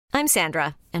I'm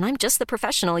Sandra, and I'm just the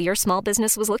professional your small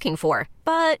business was looking for.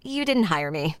 But you didn't hire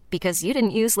me because you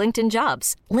didn't use LinkedIn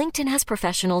Jobs. LinkedIn has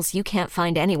professionals you can't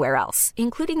find anywhere else,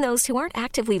 including those who aren't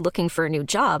actively looking for a new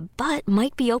job, but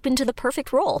might be open to the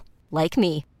perfect role, like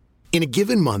me. In a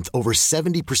given month, over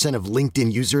 70% of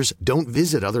LinkedIn users don't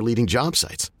visit other leading job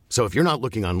sites. So if you're not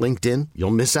looking on LinkedIn,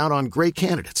 you'll miss out on great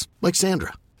candidates like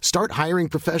Sandra. Start hiring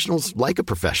professionals like a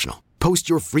professional. Post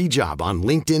your free job on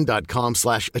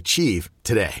linkedin.com/achieve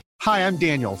today. Hi, I'm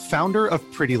Daniel, founder of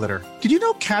Pretty Litter. Did you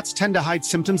know cats tend to hide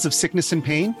symptoms of sickness and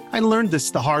pain? I learned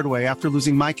this the hard way after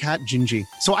losing my cat, Gingy.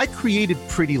 So I created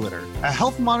Pretty Litter, a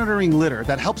health monitoring litter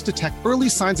that helps detect early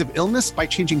signs of illness by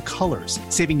changing colors,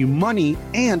 saving you money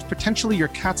and potentially your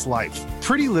cat's life.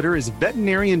 Pretty Litter is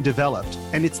veterinarian developed,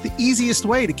 and it's the easiest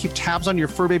way to keep tabs on your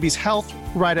fur baby's health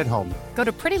right at home. Go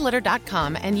to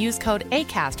prettylitter.com and use code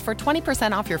ACAST for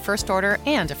 20% off your first order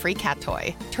and a free cat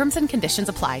toy. Terms and conditions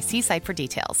apply. See site for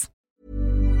details.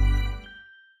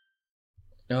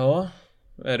 Ja,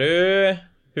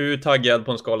 hur taggad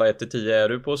på en skala 1-10 är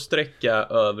du på att sträcka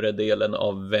övre delen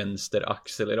av vänster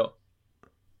axel idag?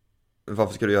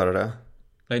 Varför ska du göra det?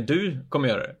 Nej, du kommer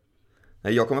göra det.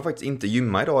 Nej, jag kommer faktiskt inte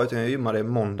gymma idag, utan jag gymmar det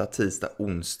måndag, tisdag,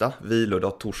 onsdag,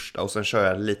 vilodag, torsdag och sen kör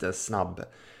jag lite snabb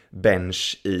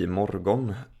bench i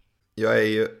morgon. Jag är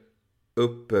ju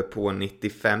uppe på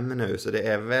 95 nu, så det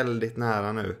är väldigt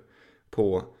nära nu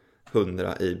på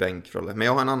 100 i bänkrolle. Men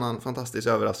jag har en annan fantastisk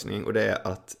överraskning, och det är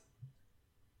att,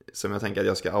 som jag tänker att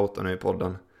jag ska outa nu i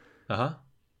podden. Aha.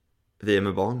 Vi är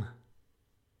med barn.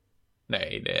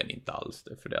 Nej, det är det inte alls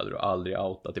det, för det hade du aldrig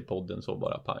outat i podden så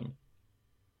bara pang.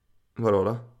 Vadå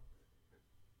då?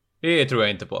 Det tror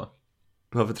jag inte på.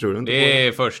 Varför tror du inte det på det? Det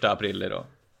är 1 april idag.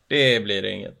 Det blir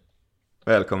det inget.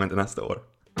 Välkommen till nästa år.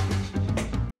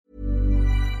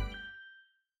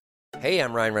 Hey,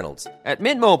 I'm Ryan Reynolds. At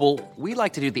Mint Mobile, we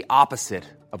like to do the opposite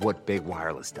of what Big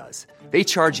Wireless does. They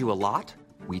charge you a lot,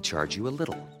 we charge you a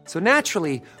little. So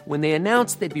naturally, when they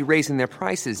announced they'd be raising their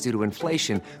prices due to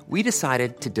inflation, we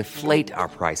decided to deflate our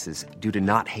prices due to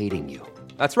not hating you.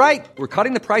 That's right. We're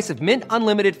cutting the price of Mint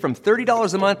Unlimited from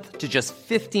 $30 a month to just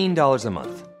 $15 a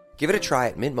month. Give it a try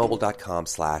at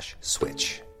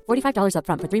mintmobile.com/switch. $45 up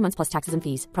front for 3 months plus taxes and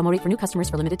fees. Promo rate for new customers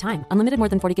for limited time. Unlimited more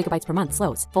than 40 gigabytes per month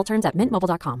slows. Full terms at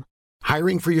mintmobile.com.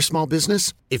 Hiring for your small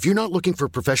business? If you're not looking for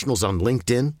professionals on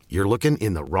LinkedIn, you're looking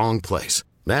in the wrong place.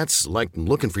 That's like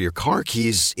looking for your car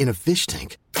keys in a fish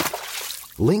tank.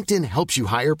 LinkedIn helps you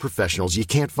hire professionals you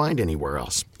can't find anywhere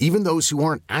else, even those who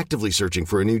aren't actively searching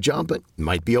for a new job but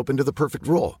might be open to the perfect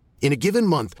role. In a given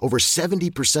month, over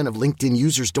 70% of LinkedIn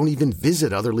users don't even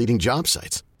visit other leading job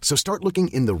sites. So start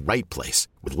looking in the right place.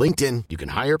 With LinkedIn, you can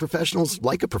hire professionals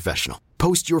like a professional.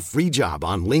 Post your free job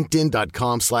on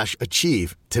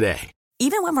linkedin.com/achieve today.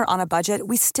 Even when we're on a budget,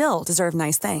 we still deserve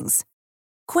nice things.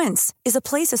 Quince is a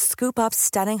place to scoop up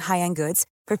stunning high-end goods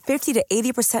for 50 to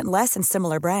 80% less than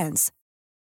similar brands.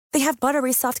 They have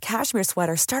buttery soft cashmere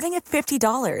sweaters starting at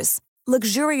 $50,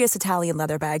 luxurious Italian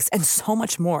leather bags, and so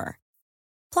much more.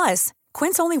 Plus,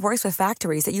 Quince only works with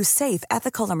factories that use safe,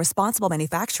 ethical, and responsible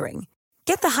manufacturing.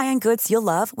 Get the high-end goods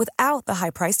you'll love without the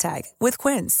high price tag with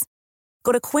Quince.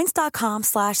 Go to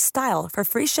quince.com/style for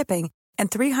free shipping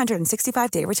and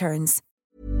 365-day returns.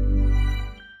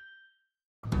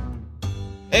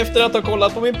 Efter att ha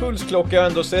kollat på min pulsklocka och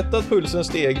ändå sett att pulsen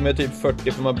steg med typ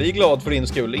 40, för man blir glad för din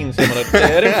skull, inser man att det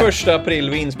är den 1 april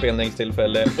vid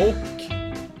inspelningstillfälle och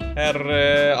herr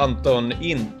Anton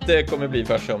inte kommer bli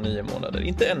farsa om 9 månader.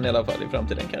 Inte än i alla fall, i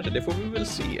framtiden kanske. Det får vi väl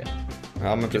se.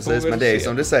 Ja, men precis. Men det är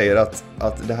som du säger att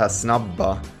det här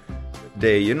snabba, det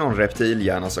är ju någon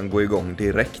reptilhjärna som går igång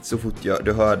direkt så fort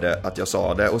du hörde att jag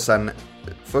sa det. Och sen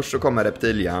först så kommer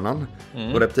reptilhjärnan.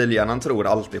 Och reptilhjärnan tror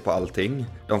alltid på allting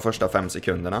de första 5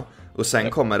 sekunderna. Och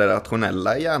sen kommer det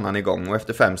rationella hjärnan igång. Och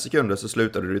efter 5 sekunder så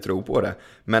slutar du tro på det.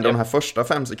 Men de här första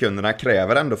 5 sekunderna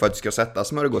kräver ändå för att du ska sätta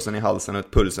smörgåsen i halsen och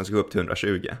att pulsen ska gå upp till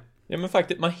 120. Ja, men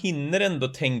faktiskt, man hinner ändå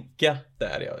tänka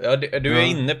där. Ja, du är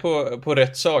inne på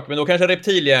rätt sak. Men då kanske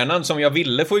reptilhjärnan, som jag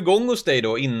ville få igång hos dig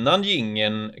då innan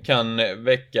gingen, kan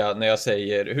väcka när jag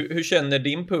säger... Hur känner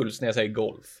din puls när jag säger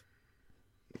golf?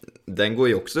 Den går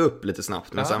ju också upp lite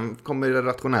snabbt. Men sen kommer det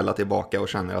rationella tillbaka och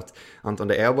känner att Anton,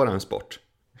 det är bara en sport.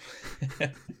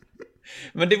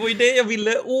 Men det var ju det jag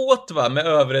ville åt, va? Med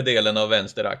övre delen av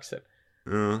vänster axel.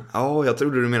 Ja, jag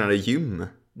trodde du menade gym.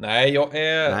 Nej, jag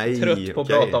är trött på att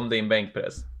prata om din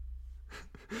bänkpress.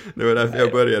 Det var därför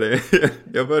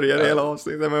jag började hela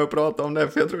avsnittet med att prata om det,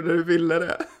 för jag trodde du ville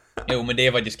det. Jo, men det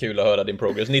är faktiskt kul att höra din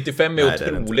progress. 95 är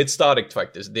otroligt starkt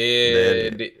faktiskt.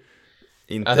 Det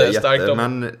inte alltså, jätte,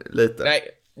 men lite. Nej,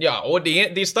 ja, och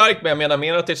det är starkt, men jag menar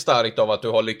mer att det är starkt av att du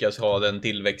har lyckats ha den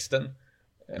tillväxten.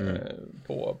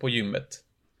 på gymmet.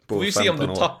 Får vi se om du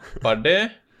tappar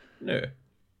det nu.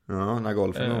 Ja, när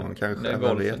golfen kanske,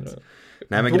 jag vet.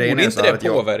 Nej, men grejen är inte det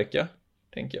påverka,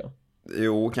 tänker jag.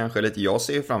 Jo, kanske lite. Jag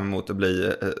ser fram emot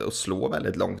att slå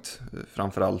väldigt långt.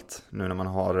 Framförallt nu när man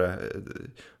har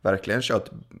verkligen kört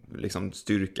liksom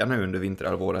styrka nu under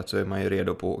vinterhalvåret, så är man ju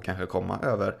redo på att kanske komma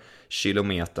över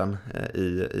kilometern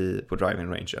på driving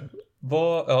rangen.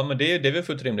 Ja, men det är väl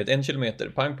fullt rimligt. 1 kilometer,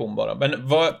 pang pom bara. Men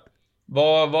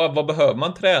vad behöver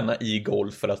man träna i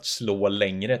golf för att slå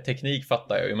längre? Teknik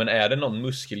fattar jag ju, men är det någon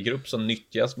muskelgrupp som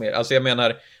nyttjas mer? Alltså jag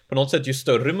menar, på något sätt ju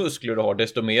större muskler du har,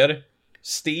 desto mer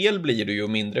stel blir du ju och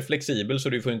mindre flexibel, så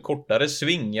du får en kortare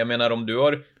sving. Jag menar, om du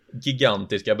har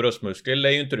gigantiska bröstmuskler lär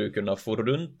ju inte du kunna få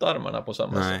runt armarna på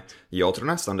samma sätt. Jag tror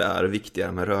nästan det är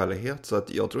viktigare med rörlighet, så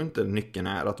att jag tror inte nyckeln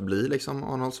är att bli liksom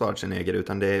Arnold Schwarzenegger,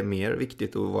 utan det är mer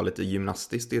viktigt att vara lite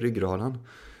gymnastiskt i ryggraden.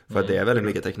 För att det är väldigt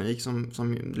mycket teknik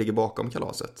som ligger bakom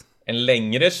kalaset. En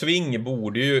längre sving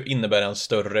borde ju innebära en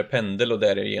större pendel och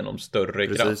därigenom större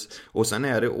kraft. Och sen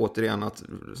är det återigen att,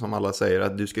 som alla säger,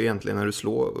 att du ska egentligen, när du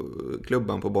slår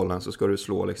klubban på bollen, så ska du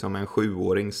slå liksom en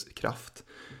 7-årings kraft.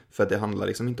 För att det handlar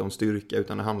liksom inte om styrka,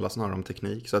 utan det handlar snarare om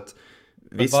teknik. Så att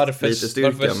visst, lite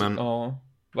styrka, men... Ja,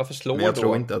 varför slår men jag då?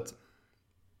 tror inte att...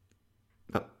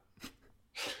 Ja.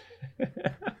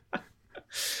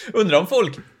 Undrar om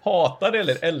folk hatar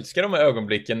eller älskar de här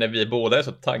ögonblicken när vi båda är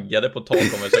så taggade på att ta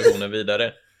konversationen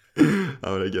vidare. Ja,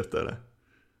 det är gött, är det.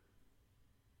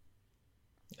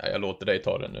 Ja, jag låter dig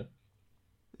ta den nu.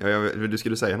 Ja, du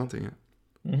skulle säga någonting.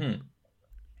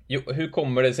 Jo, hur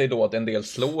kommer det sig då att en del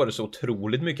slår så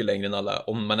otroligt mycket längre än alla,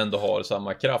 om man ändå har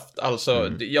samma kraft?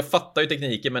 Alltså, jag fattar ju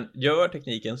tekniken, men gör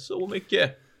tekniken så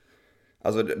mycket?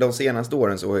 Alltså de senaste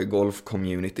åren så har ju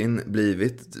golfcommunityn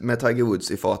blivit, med Tiger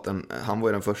Woods i faten, han var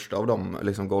ju den första av de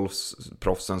liksom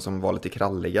golfproffsen som var lite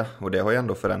kralliga, och det har ju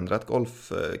ändå förändrat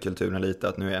golfkulturen lite,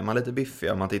 att nu är man lite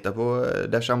biffig. Om man tittar på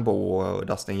DeChambeau och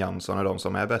Dustin Johnson och de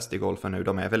som är bäst i golfen nu,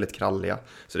 de är väldigt kralliga,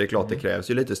 så det är klart det krävs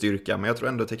ju lite styrka, men jag tror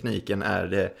ändå tekniken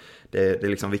är det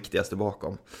liksom viktigaste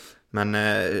bakom. Men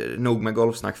nog med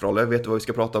golfsnack, Frolle. Vet du vad vi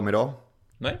ska prata om idag?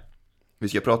 Nej. Vi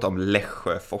ska prata om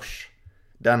Lesjöfors.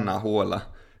 Denna håla.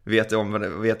 Vet du vad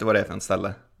det är för en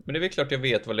ställe? Men det är väl klart jag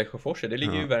vet vad Lesjöfors är. Det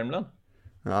ligger ju i Värmland.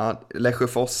 Ja,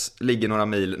 Lesjöfors ligger några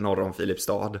mil norr om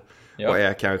Filipstad. Ja. Och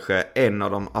är kanske en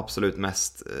av de absolut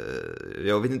mest...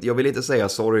 jag vill inte säga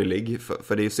sorglig,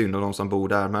 för det är ju synd om de som bor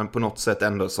där. Men på något sätt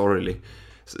ändå sorglig.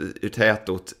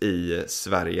 Tätort i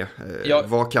Sverige.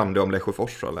 Vad kan du om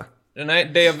Lesjöfors, eller?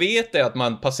 Nej, det jag vet är att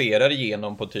man passerar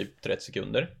igenom på typ 30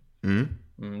 sekunder.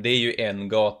 Det är ju en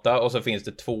gata och så finns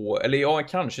det 2, eller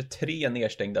kanske 3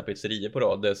 nedstängda pizzerior på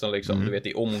rad. Det som liksom, du vet,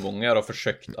 i omgångar har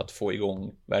försökt att få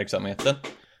igång verksamheten.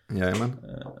 Jajamän.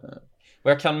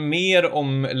 Och jag kan mer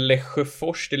om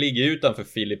Lesjöfors. Det ligger utanför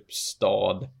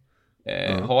Filipstad.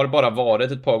 Har bara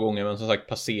varit ett par gånger, men som sagt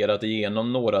passerat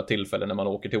igenom några tillfällen. När man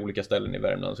åker till olika ställen i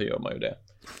Värmland så gör man ju det.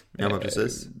 Ja, men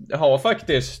precis. Jag har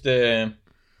faktiskt...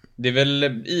 Det är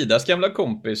väl Idas gamla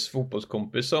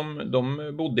fotbollskompis, som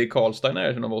de bodde i Karlstad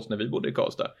när av oss när vi bodde i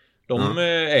Karlstad. De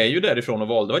är ju därifrån och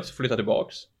valde faktiskt att flytta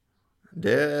tillbaks.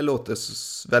 Det låter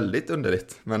väldigt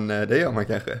underligt, men det gör man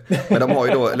kanske. Men de har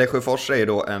ju då, Lesjöfors är ju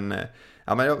då en,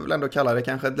 ja, men jag vill ändå kalla det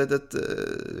kanske ett litet,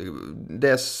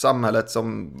 det samhället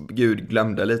som Gud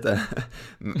glömde lite.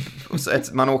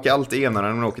 Man åker alltid enare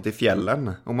när man åker till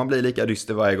fjällen, och man blir lika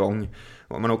dyster varje gång.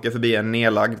 Man åker förbi en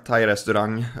nedlagd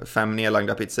thai-restaurang, 5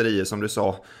 nedlagda pizzerior som du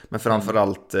sa, men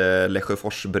framförallt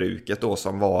Lesjöforsbruket då,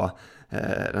 som var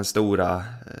den stora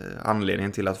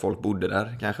anledningen till att folk bodde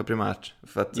där, kanske primärt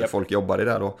för att folk jobbade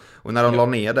där då. Och när de la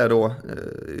ner det då,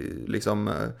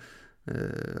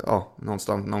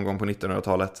 någon gång på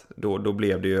 1900-talet, då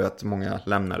blev det ju att många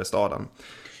lämnade staden.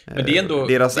 Men det är ändå,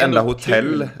 deras enda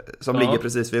hotell som ligger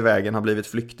precis vid vägen har blivit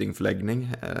flyktingförläggning,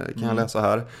 kan jag läsa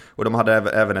här. Och de hade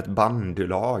även ett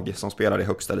bandylag som spelade i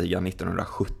högsta ligan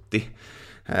 1970.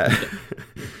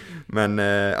 Men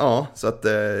så att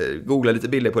googla lite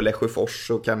bilder på Lesjöfors,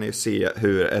 så kan ni se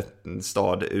hur en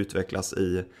stad utvecklas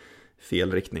i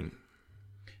fel riktning.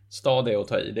 Stad är att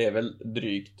ta i, det är väl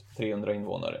drygt 300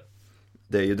 invånare.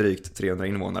 Det är ju drygt 300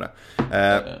 invånare.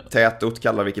 Tätort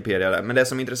kallar Wikipedia det. Men det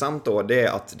som är intressant då, det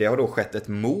är att det har då skett ett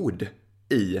mord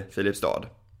i Filipstad.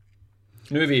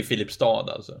 Nu är vi i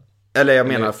Filipstad alltså. Eller jag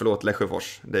menar, förlåt,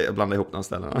 Lesjöfors. Jag blandar ihop de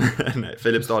ställena. Nej,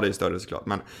 Filipstad är ju större såklart.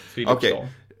 Men okej.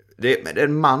 Det är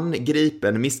en man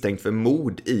gripen misstänkt för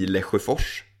mord i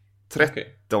Lesjöfors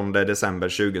 13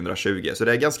 december 2020. Så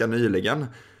det är ganska nyligen.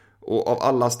 Och av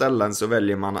alla ställen så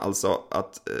väljer man alltså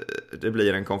att det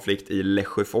blir en konflikt i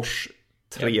Lesjöfors,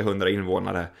 300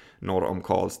 invånare norr om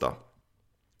Karlstad.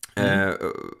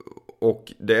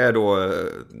 Och det är då,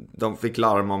 de fick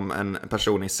larm om en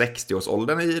person i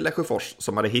 60-årsåldern i Lesjöfors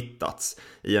som hade hittats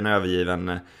i en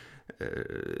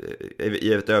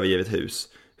i ett övergivet hus.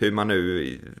 Hur man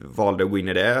nu valde att gå in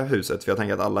i det huset, för jag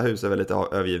tänker att alla hus är väl lite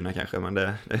övergivna kanske, men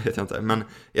det vet jag inte. Men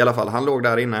i alla fall, han låg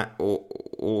där inne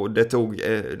och det tog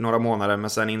några månader, men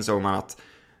sen insåg man att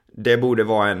det borde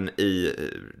vara en i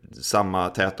samma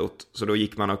tätort. Så då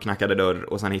gick man och knackade dörr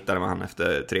och sen hittade man han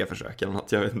efter 3 försök eller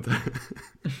något, jag vet inte.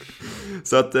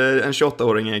 Så att en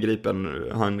 28-åring är gripen,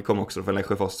 han kom också från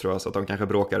Lesjöfors tror jag, så att de kanske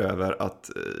bråkar över att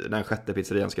den 6:e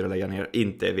pizzerian skulle lägga ner.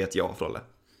 Inte vet jag, Frolle.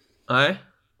 Nej,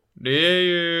 det är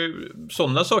ju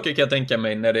sådana saker kan jag tänka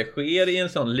mig när det sker i en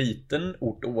sån liten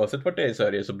ort, oavsett vart det är i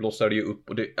Sverige, så blossar det ju upp.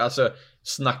 Och det, alltså,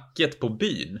 snacket på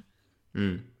byn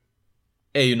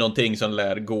är ju någonting som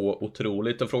lär gå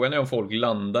otroligt. Och frågan är om folk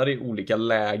landar i olika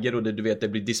läger och du vet, det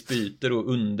blir dispyter och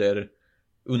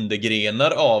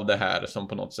undergrenar av det här som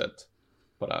på något sätt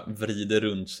bara vrider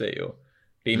runt sig. Och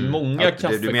det är många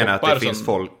kaffekoppar. Du menar att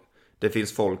det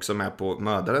finns folk som är på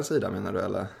mördarens sida, menar du,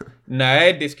 eller?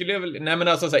 Nej, det skulle jag väl... Nej, men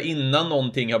alltså så här, innan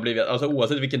någonting har blivit... Alltså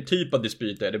oavsett vilken typ av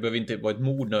dispyt det är, det behöver inte vara ett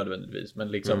mord nödvändigtvis,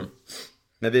 men liksom...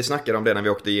 Men vi snackade om det när vi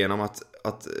åkte igenom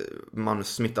att man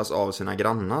smittas av sina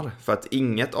grannar. För att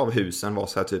inget av husen var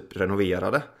så här typ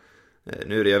renoverade.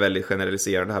 Nu är det väldigt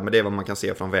generaliserande här, men det är vad man kan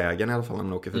se från vägen i alla fall när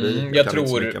man åker förbi. Jag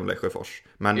tror om Lesjöfors.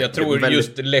 Men jag tror väldigt...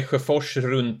 just Lesjöfors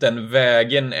runt den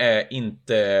vägen är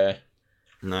inte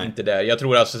där. Jag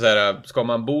tror alltså så här, ska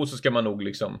man bo så ska man nog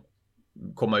liksom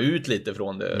komma ut lite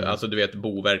från det. Alltså du vet,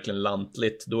 bo verkligen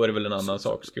lantligt. Då är det väl en annan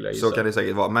sak, skulle jag gissa. Så kan det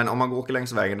säkert vara. Men om man åker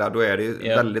längs vägen där, då är det ju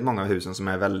väldigt många av husen som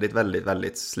är väldigt, väldigt,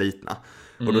 väldigt slitna.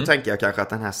 Och då tänker jag kanske att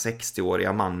den här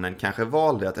 60-åriga mannen kanske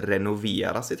valde att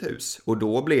renovera sitt hus. Och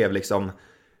då blev liksom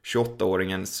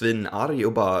 28-åringen svinarg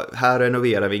och bara, här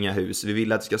renoverar vi inga hus. Vi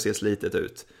vill att det ska se slitet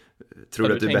ut. Tror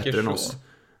du att du är bättre än oss?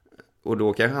 Och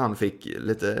då kanske han fick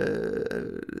lite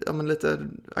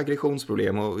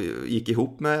aggressionsproblem och gick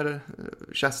ihop med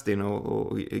Kerstin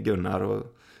och Gunnar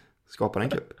och skapade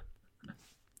en kupp.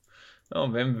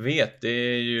 Ja, vem vet? Det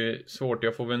är ju svårt.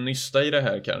 Jag får väl nysta i det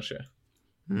här kanske.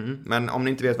 Men om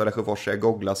ni inte vet vad Lesjöfors är,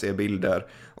 googla, se bilder.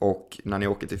 Och när ni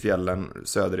åker till fjällen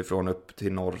söderifrån upp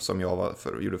till norr, som jag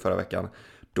gjorde förra veckan,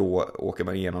 då åker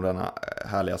man igenom denna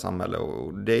härliga samhälle.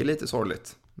 Och det är lite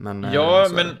sorgligt. Men,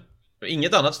 men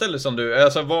inget annat ställe som du...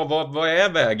 Alltså vad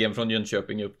är vägen från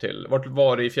Jönköping upp till? Vart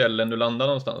var det i fjällen du landade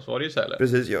någonstans? Var det i Sälen?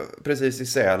 Precis i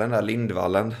Sälen, där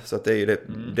Lindvallen. Så att det är ju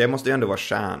det måste ju ändå vara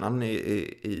kärnan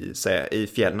i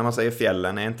fjällen. När man säger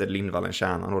fjällen är inte Lindvallen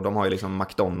kärnan. Och de har ju liksom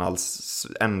McDonalds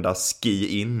enda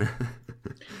ski-in.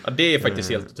 Ja, det är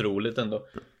faktiskt helt otroligt ändå.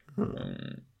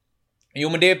 Jo,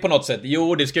 men det är på något sätt...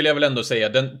 Jo, det skulle jag väl ändå säga.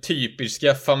 Den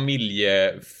typiska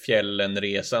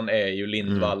familjefjällenresan är ju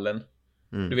Lindvallen.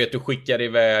 Du vet, du skickar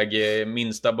iväg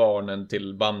minsta barnen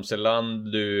till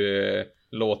Bamseland. Du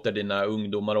låter dina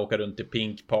ungdomar åka runt i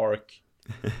Pink Park.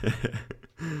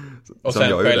 Och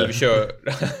sen själv kör...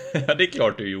 Ja, det är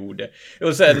klart du gjorde.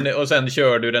 Och sen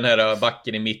kör du den här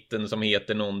backen i mitten som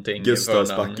heter någonting.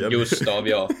 Gustavsbacken. Gustav,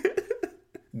 ja.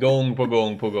 Gång på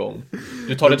gång på gång.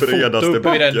 Du tar ett foto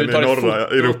uppe vid den. Du tar norra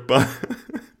Europa.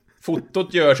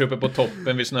 Fotot görs uppe på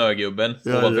toppen vid Snögubben.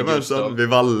 Jajamensan, vid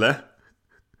Valle.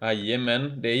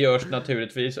 Jajamän, det görs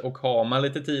naturligtvis. Och har man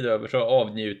lite tid över så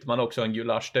avnjuter man också en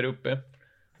gulasch där uppe.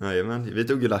 Jajamän, vi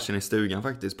tog gulaschen i stugan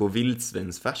faktiskt på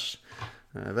vildsvinsfärs.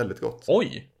 Väldigt gott.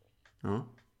 Oj! Ja.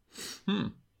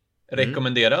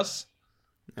 Rekommenderas?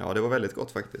 Ja, det var väldigt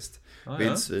gott faktiskt.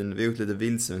 Vildsvin, vi har gjort lite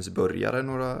vildsvinsburgare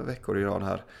några veckor i rad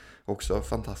här. Också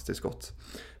fantastiskt gott.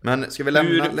 Men ska vi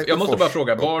lämna Lesjöfors? Jag måste bara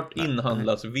fråga, vart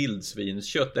inhandlas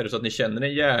vildsvinskött? Är det så att ni känner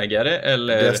en jägare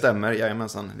eller? Det stämmer,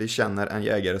 jajamensan. Vi känner en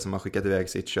jägare som har skickat iväg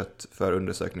sitt kött för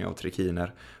undersökning av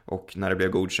trikiner. Och när det blev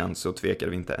godkänt så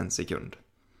tvekade vi inte en sekund.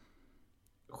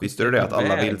 Visste du det att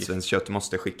alla vildsvinskött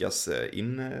måste skickas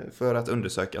in för att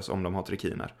undersökas om de har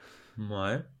trikiner?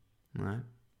 Nej.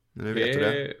 Nu vet du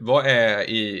det. Vad är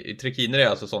i trikiner är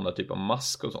alltså sådana typ av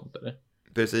mask och sånt, eller?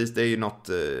 Precis, det är ju något,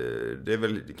 det är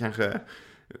väl kanske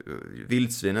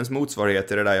vildsvinens motsvarighet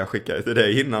till det där jag skickade till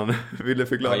dig innan. Vill du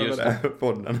förklara vad det är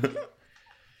podden?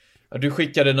 Ja, du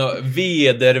skickade en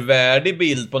vedervärdig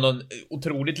bild på någon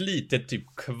otroligt litet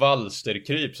typ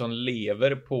kvalsterkryp som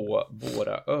lever på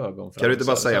våra ögonfransar. Kan du inte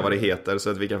bara säga vad det heter så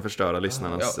att vi kan förstöra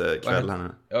lyssnarnas kväll här nu?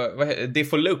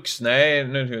 Defolux, nej,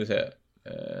 nu ska vi se.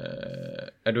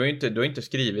 Du har inte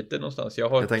skrivit det någonstans.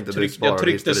 Jag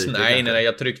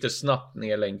tryckte snabbt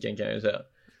ner länken, kan jag ju säga.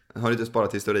 Har du inte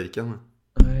sparat historiken?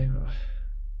 Nej.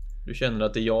 Du känner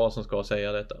att det är jag som ska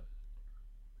säga detta.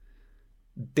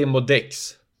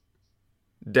 Demodex.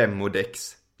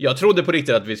 Jag trodde på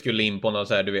riktigt att vi skulle in på något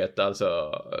så här, du vet,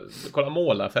 alltså kolla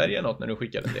målarfärg eller något när du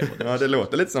skickade en Demodex. Ja, det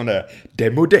låter lite som det.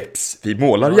 Demodex, vi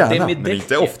målar gärna, men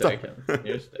inte ofta.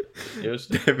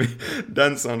 Just det.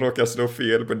 Den som råkar slå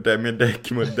fel på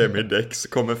Demideck mot Demidex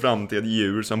kommer fram till ett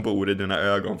djur som bor i dina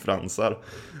ögonfransar.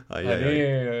 Aj.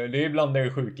 Det är bland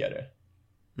det sjukare.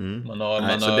 Man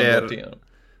har gått igenom.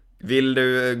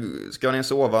 Ska ni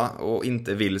sova och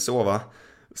inte vill sova,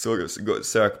 så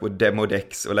sök på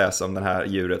Demodex och läs om det här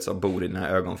djuret som bor i dina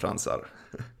ögonfransar.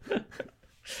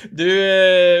 Du,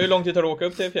 hur lång tid tar det att åka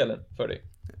upp till fjällen för dig?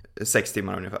 6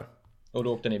 timmar ungefär. Och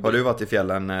då åkte ni bil. Har du varit i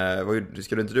fjällen?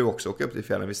 Skulle inte du också åka upp till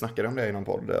fjällen? Vi snackade om det i någon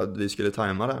podd, att vi skulle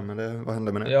tajma det, men vad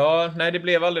hände med det? Ja, nej, det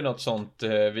blev aldrig något sånt.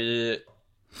 Vi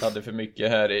hade för mycket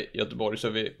här i Göteborg, så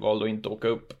vi valde att inte åka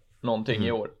upp någonting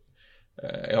i år.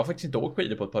 Jag har faktiskt inte åkt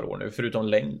skidor på ett par år nu, förutom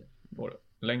längd.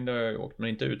 Längd har jag åkt, men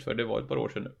inte utför. Det var ett par år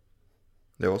sedan nu.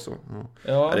 Det var så.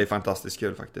 Ja. Det är fantastiskt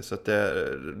kul faktiskt. Så att det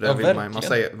Ja, vill man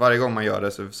säger, varje gång man gör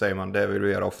det så säger man det vill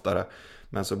du göra oftare.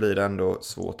 Men så blir det ändå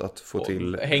svårt att få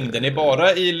till. Hängde ni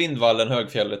bara i Lindvallen,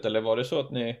 Högfjället, eller var det så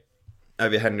att ni... Nej,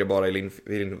 vi hängde bara i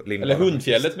Lindvallen. Eller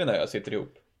Hundfjället menar jag, sitter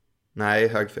ihop. Nej,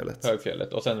 Högfjället.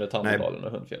 Högfjället, och sen är det Tandedalen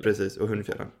och Hundfjället. Precis, och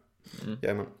Hundfjällen.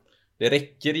 Jajamän. Det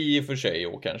räcker i och för sig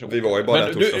och kanske. Vi var ju bara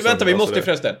men vänta,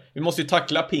 vi måste ju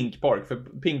tackla Pink Park. För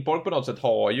Pink Park på något sätt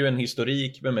har ju en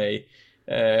historik med mig.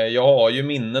 Jag har ju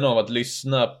minnen av att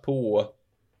lyssna på,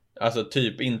 alltså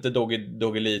typ inte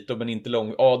Doggelito, men inte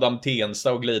lång, Adam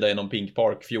Tensta och glida genom Pink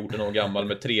Park 14 år gammal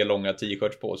med 3 långa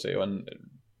t-shirts på sig och en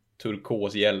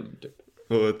turkos hjälm typ.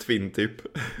 Och twin tip.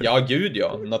 Ja, gud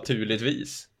ja,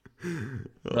 naturligtvis.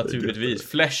 Naturligtvis.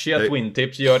 Flashiga twin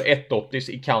tips, gör 180s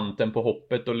i kanten på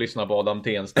hoppet och lyssnar på Adam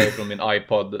Tensta från min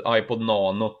iPod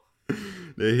Nano.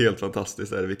 Det är helt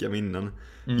fantastiskt, vilka minnen.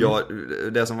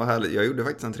 Det som var härligt, jag gjorde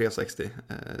faktiskt en 360.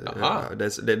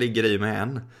 Det ligger i med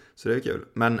en, så det är kul.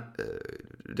 Men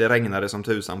det regnade som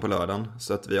tusan på lördagen,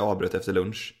 så att vi avbröt efter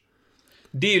lunch.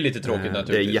 Det är ju lite tråkigt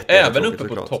naturligtvis. Det är även uppe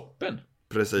på toppen.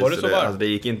 Precis, var det så alltså det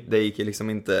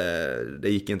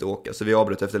gick inte att åka. Så vi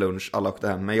avbröt efter lunch, alla åkte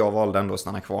hem. Men jag valde ändå att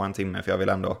stanna kvar en timme, för jag vill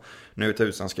ändå, nu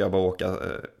tusan ska jag bara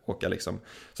åka liksom.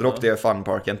 Så då åkte jag i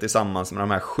funparken tillsammans med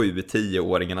de här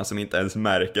 7-10-åringarna som inte ens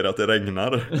märker att det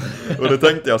regnar. Och då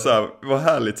tänkte jag så här, vad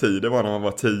härlig tid det var när man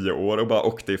var 10 år och bara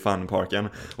åkte i funparken.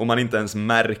 Och man inte ens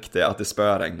märkte att det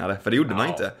spöregnade, för det gjorde man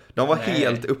inte. De var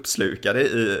helt uppslukade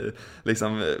i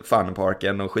liksom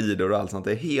funparken och skidor och allt sånt.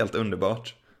 Det är helt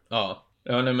underbart.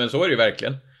 Ja, nej, men så är det ju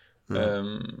verkligen.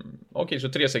 Okej, så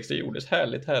 360 gjordes.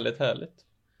 Härligt.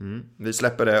 Vi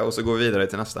släpper det och så går vi vidare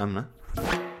till nästa ämne.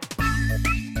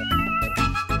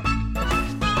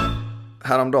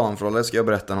 Häromdagen, Frolle, ska jag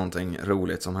berätta någonting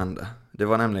roligt som hände. Det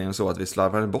var nämligen så att vi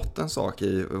slarvade bort en sak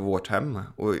i vårt hem.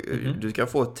 Och du kan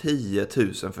få 10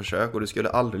 000 försök och du skulle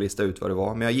aldrig lista ut vad det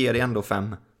var. Men jag ger dig ändå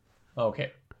 5.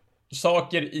 Okej.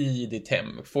 Saker i ditt hem.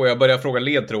 Får jag börja fråga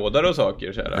ledtrådar och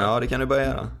saker? Så här? Ja, det kan du börja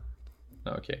göra.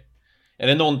 Okej. Är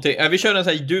det någonting... vi kör en så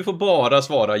här, du får bara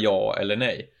svara ja eller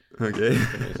nej. Okej.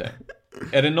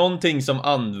 Är det någonting som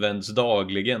används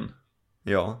dagligen?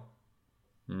 Ja.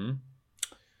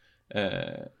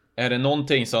 Är det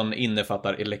någonting som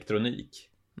innefattar elektronik?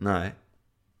 Nej.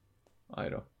 Aj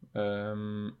då.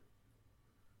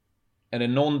 Är det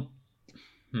någon...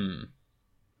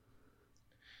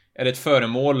 Är det ett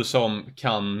föremål som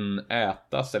kan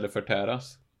ätas eller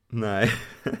förtäras? Nej.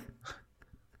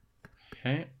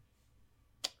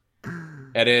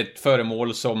 Är det ett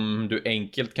föremål som du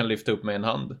enkelt kan lyfta upp med en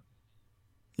hand?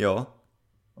 Ja.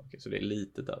 Okej, så det är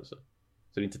litet alltså.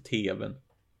 Så det är inte tvn.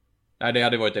 Nej, det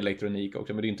hade varit elektronik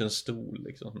också, men det är inte en stol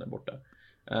liksom där borta.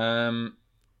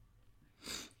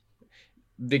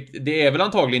 Det är väl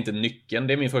antagligen inte nyckeln,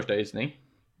 det är min första gissning.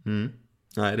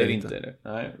 Nej, det är inte det.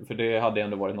 Nej, för det hade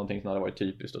ändå varit någonting som hade varit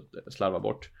typiskt att slarva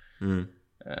bort.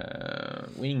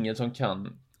 Och inget som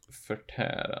kan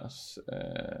förtäras.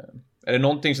 Är det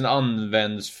någonting som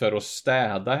används för att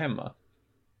städa hemma?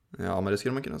 Ja, men det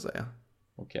skulle man kunna säga.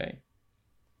 Okej.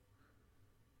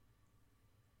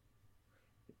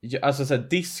 Alltså så här,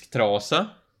 disktrasa?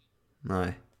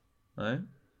 Nej.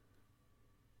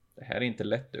 Det här är inte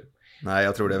lätt du. Nej,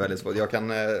 jag tror det är väldigt svårt. Jag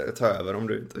kan ta över om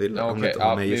du inte vill.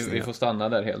 Okej, vi får stanna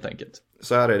där helt enkelt.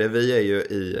 Så här är det, vi är ju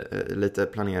i lite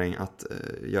planering att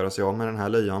göra sig av med den här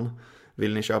lyan.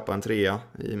 Vill ni köpa en 3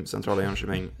 i centrala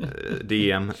Jönköping?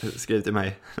 DM, skriv till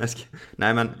mig.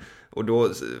 Nej, men, och då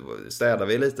städade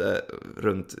vi lite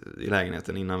runt i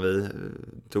lägenheten innan vi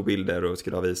tog bilder och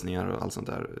skulle ha visningar och allt sånt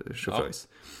där.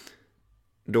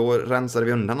 Då rensade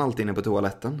vi undan allt inne på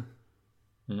toaletten.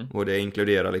 Och det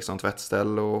inkluderar liksom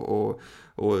tvättställ och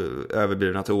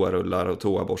överblivna toarullar och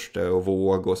toaborste och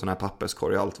våg och sån här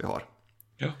papperskorg och allt vi har.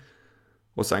 Ja.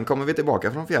 Och sen kommer vi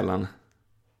tillbaka från fjällen.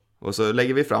 Och så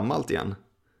lägger vi fram allt igen.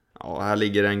 Ja, här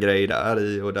ligger en grej där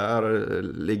i och där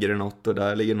ligger det något och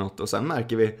där ligger något. Och sen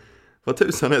märker vi, vad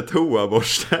tusan är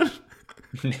toaborsten?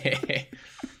 Nej.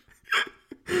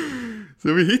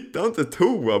 Så vi hittar inte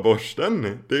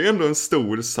toaborsten. Det är ändå en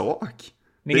stor sak.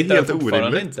 Ni det är hittar helt fortfarande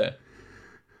orimligt. inte.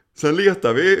 Sen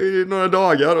letar vi i några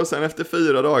dagar och sen efter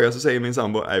 4 dagar så säger min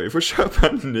sambo, nej, vi får köpa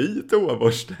en ny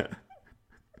toaborste.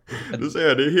 Då säger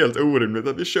jag, det är helt orimligt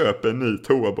att vi köper en ny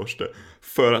toaborste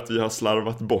för att vi har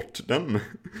slarvat bort den.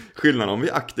 Skillnaden om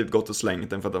vi aktivt gått och slängt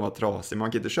den för att den var trasig.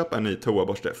 Man kan inte köpa en ny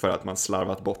toaborste för att man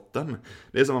slarvat bort den.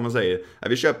 Det är som om man säger,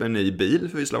 vi köper en ny bil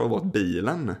för vi slarvar bort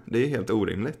bilen. Det är helt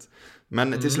orimligt.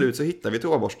 Men till slut så hittar vi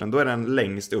toaborsten. Då är den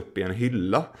längst upp i en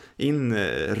hylla,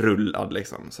 inrullad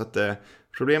liksom. Så att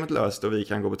problemet löst och vi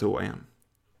kan gå på toa igen.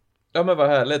 Ja, men vad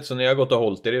härligt. Så ni har gått och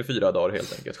hållit er i 4 dagar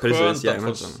helt enkelt. Precis, skönt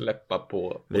att få släppa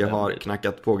på vi har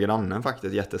knackat på grannen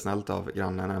faktiskt. Jättesnällt av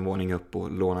grannen en våning upp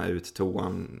och låna ut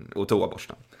toan och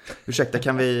toaborsten. Ursäkta,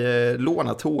 kan vi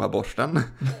låna toaborsten?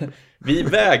 Vi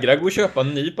vägrar gå och köpa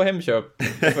en ny på Hemköp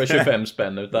för 25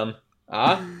 spänn. Utan,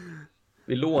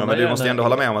 vi lånar. Ja, men du måste ändå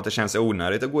hålla med om att det känns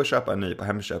onödigt att gå och köpa en ny på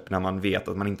Hemköp när man vet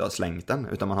att man inte har slängt den.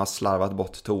 Utan man har slarvat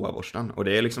bort toaborsten. Och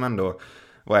det är liksom ändå...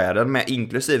 Vad är den med,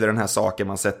 inklusive den här saken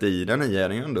man sätter i den i, är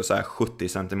den ju ändå så här 70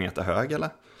 cm hög eller?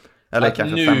 Eller att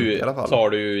kanske nu 50 i alla fall. Tar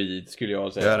du ju i, skulle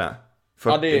jag säga. Gör det?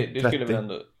 40, det skulle väl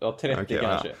ändå, 30 okay,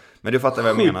 kanske. Ja. Men du fattar vad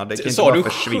jag menar, det kan inte bara du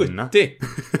försvinna. 70?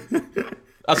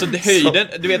 Alltså höjden,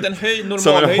 du vet en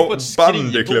normal höjd på ett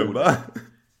skrivbord.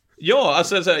 Ja,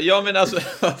 alltså, ja men alltså,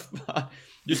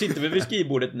 du sitter väl vid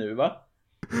skrivbordet nu va?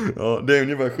 Ja, det är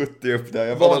ungefär 70 upp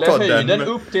där. Vanliga höjden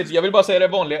upp till, jag vill bara säga det,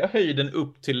 vanliga höjden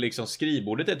upp till liksom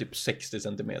skrivbordet är typ 60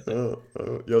 cm.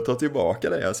 Jag tar tillbaka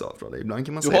det jag sa från dig. Ibland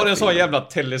kan man du har en sån jävla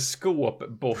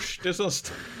teleskopborste som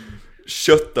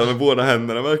köttar med båda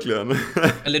händerna verkligen.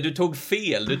 Eller du tog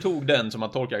fel, du tog den som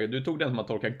man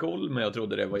torkar golv, men jag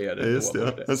trodde det var just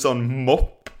det. En sån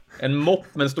mopp. En mopp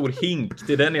med en stor hink,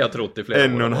 det är den jag trott i flera år.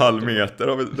 1,5 meter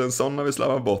har vi, den sån har vi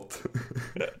slavat bort.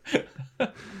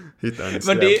 Hittar en i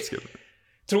men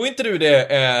tror inte du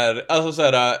det är, alltså så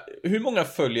här, hur många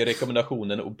följer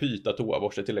rekommendationen att byta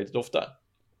toaborste tillräckligt ofta?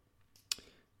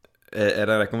 Är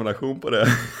det en rekommendation på det?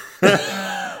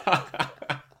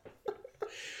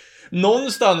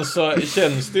 Någonstans så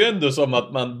känns det ju ändå som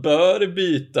att man bör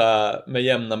byta med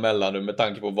jämna mellanrum med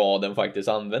tanke på vad den faktiskt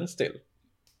används till.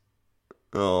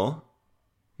 Ja.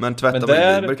 Men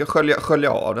tvättar man brukar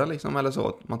skölja av den liksom, eller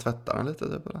så. Man tvättar den lite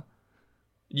typ eller?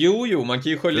 Jo, man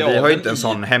kan ju skölja av den. Vi har ju inte en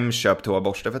sån Hemköp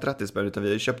toaborste för 30 spänn, utan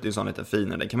vi köpte ju en sån lite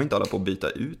finare. Den kan man inte hålla på att byta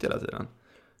ut hela tiden.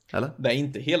 Eller? Nej,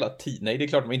 inte hela tiden. Nej, det är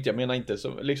klart man inte. Jag menar inte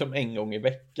så, liksom en gång i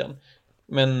veckan.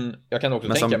 Men jag kan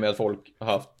också tänka mig att folk har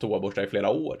haft toaborstar i flera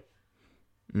år.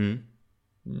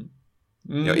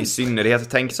 Ja, i synnerhet,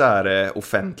 tänk så här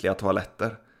offentliga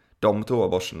toaletter. De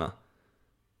toaborstarna.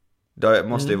 Det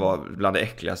måste ju vara bland det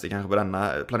äckligaste kanske på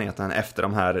denna planeten efter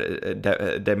de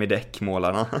här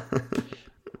Demideck-målarna.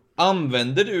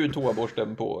 Använder du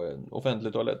toaborsten på en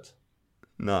offentlig toalett?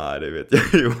 Nej, det vet jag.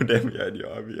 Jo, det gör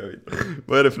jag.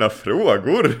 Vad är det för några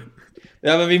frågor?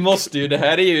 Ja, men vi måste ju, det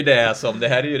här är ju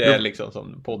det liksom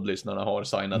som poddlyssnarna har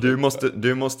signat.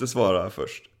 Du måste svara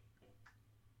först.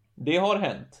 Det har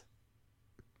hänt.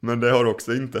 Men det har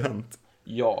också inte hänt.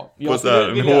 Ja. På så här,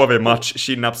 en HV-match,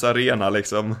 Kinnarps arena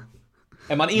liksom.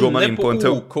 Är man inne på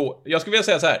OK... Jag skulle vilja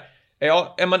säga så här.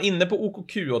 Ja, är man inne på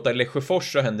OKQ8 eller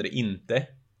Lesjöfors så händer det inte.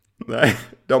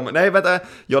 Nej, vänta.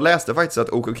 Jag läste faktiskt att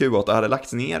OKQ8 hade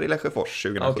lagts ner i Lesjöfors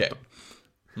 2017. Okay.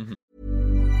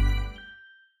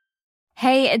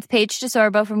 Hey, it's Paige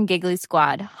DeSorbo from Giggly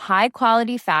Squad. High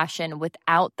quality fashion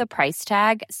without the price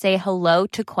tag. Say hello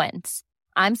to Quince.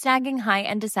 I'm snagging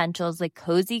high-end essentials like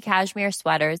cozy cashmere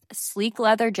sweaters, sleek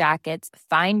leather jackets,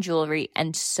 fine jewelry,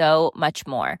 and so much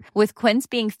more. With Quince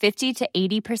being 50 to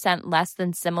 80% less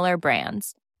than similar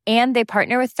brands. And they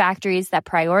partner with factories that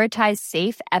prioritize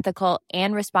safe, ethical,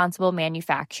 and responsible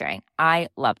manufacturing. I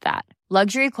love that.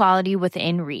 Luxury quality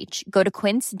within reach. Go to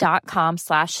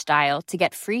quince.com/style to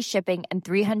get free shipping and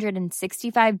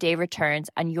 365-day returns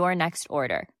on your next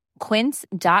order.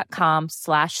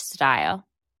 Quince.com/style.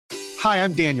 Hi,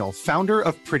 I'm Daniel, founder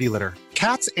of Pretty Litter.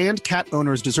 Cats and cat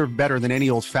owners deserve better than any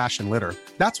old-fashioned litter.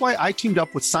 That's why I teamed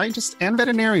up with scientists and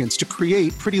veterinarians to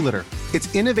create Pretty Litter.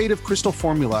 Its innovative crystal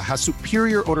formula has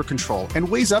superior odor control and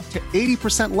weighs up to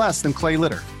 80% less than clay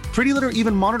litter. Pretty Litter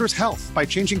even monitors health by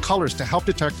changing colors to help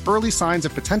detect early signs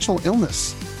of potential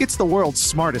illness. It's the world's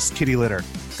smartest kitty litter.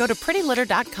 Go to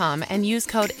prettylitter.com and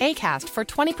use code ACAST for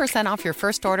 20% off your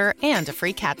first order and a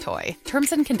free cat toy.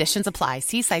 Terms and conditions apply.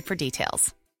 See site for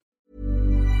details.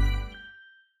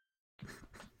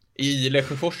 I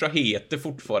Lesjöfors heter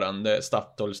fortfarande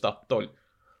Statoil.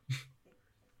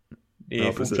 Det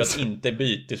är fortsatt inte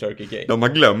bytt till Circle K. De har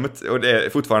glömt, och det är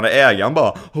fortfarande ägaren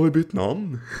bara, har vi bytt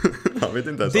namn? Han vet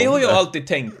inte ens det om har jag alltid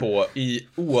tänkt på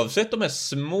oavsett de här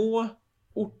små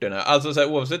orterna. Alltså så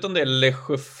här, oavsett om det är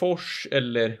Lesjöfors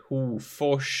eller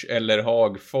Hofors eller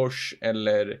Hagfors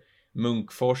eller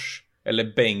Munkfors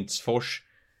eller Bengtsfors.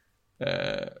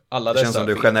 Alla det känns dessa som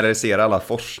du generaliserar alla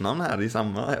forsnamn här i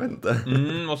samma, jag vet inte.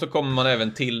 Och så kommer man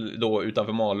även till då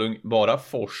utanför Malung, bara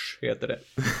Fors heter det.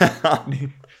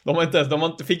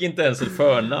 De fick inte ens ett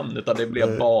förnamn, utan det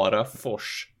blev bara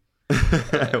Fors.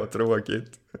 Det var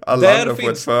tråkigt. Alla andra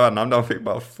får ett förnamn, de fick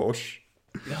bara Fors.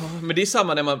 Ja, men det är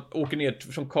samma när man åker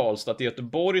ner från Karlstad till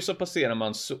Göteborg, så passerar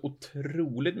man så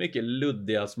otroligt mycket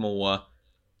luddiga små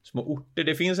orter.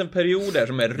 Det finns en period där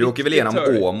som är Du åker väl igenom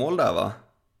Åmål där, va?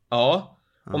 Ja,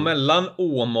 och mellan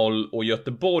Åmål och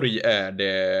Göteborg är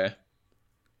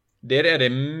det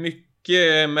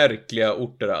mycket märkliga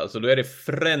orter alltså. Då är det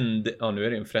nu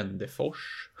är det en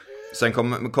Frändefors. Sen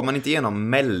kommer man inte igenom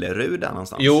Mellerud där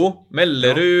någonstans? Jo,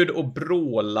 Mellerud och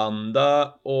Brålanda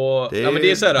och... men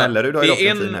det är så här, Mellerud har ju dock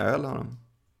en fin öl, har de.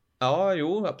 Ja,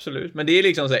 jo, absolut. Men det är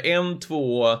liksom så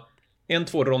här,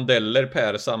 två rondeller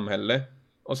per samhälle.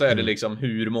 Och så är det liksom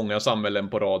hur många samhällen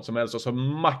på rad som helst. Och så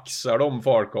maxar de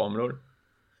fartkameror.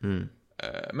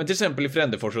 Men till exempel i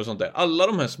Frändefors och sånt där, alla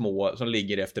de här små som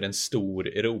ligger efter en stor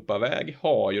Europaväg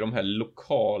har ju de här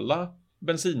lokala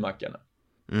bensinmackarna.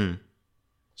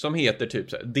 Som heter typ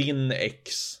så här, Din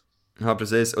X. Ja,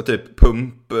 precis. Och typ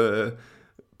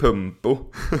Pumpo.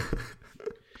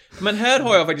 Men här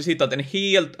har jag faktiskt hittat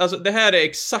alltså det här är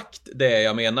exakt det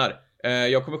jag menar.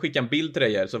 Jag kommer skicka en bild till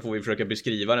dig här, så får vi försöka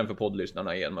beskriva den för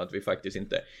poddlyssnarna igen, med att vi faktiskt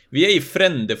inte... Vi är i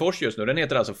Frändefors just nu. Den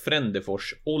heter alltså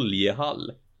Frändefors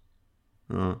oljehall.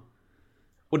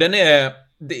 Och den är...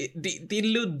 Det är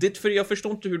luddigt, för jag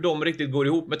förstår inte hur de riktigt går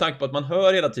ihop, med tanke på att man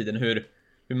hör hela tiden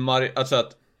alltså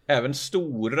att även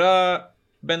stora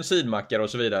bensinmackar och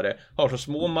så vidare har så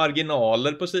små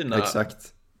marginaler på sina...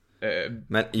 Exakt.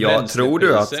 Men jag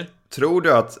tror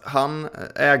du att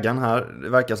ägaren här, det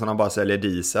verkar som han bara säljer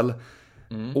diesel,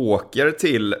 åker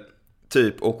till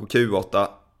typ OKQ8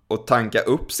 och tankar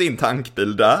upp sin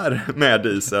tankbil där med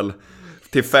diesel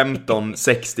till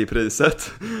 15,60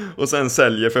 priset och sen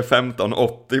säljer för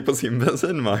 15,80 på sin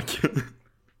bensinmack.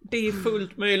 Det är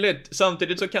fullt möjligt.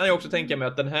 Samtidigt så kan jag också tänka mig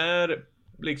att den här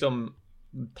liksom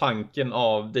tanken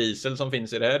av diesel som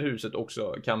finns i det här huset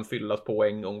också kan fyllas på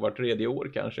en gång var 3:e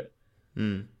år kanske.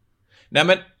 Nej,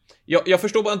 men jag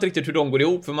förstår bara inte riktigt hur de går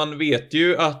ihop, för man vet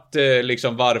ju att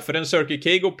liksom varför en Circle K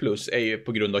går plus är ju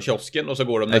på grund av kiosken, och så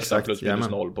går de nästan plus minus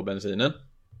noll på bensinen.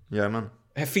 Jajamän.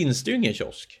 Här finns det ju ingen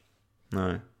kiosk.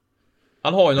 Nej.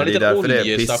 Han har ju någon liten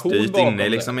oljestation bakom inne,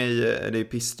 liksom det är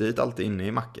pissdyrt alltid inne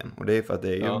i macken. Och det är för att det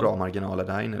är ju bra marginaler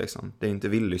där inne liksom. Det är inte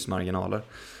Willys-marginaler,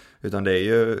 utan det är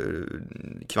ju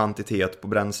kvantitet på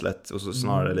bränslet och så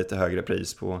snarare lite högre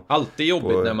pris på... Alltid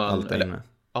jobbigt när man...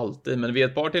 Alltid, men vid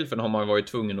ett par tillfällen har man varit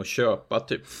tvungen att köpa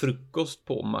typ frukost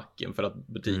på macken för att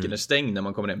butiken är stängd när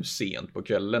man kommer hem sent på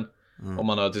kvällen. Om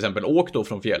man har till exempel åkt då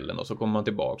från fjällen och så kommer man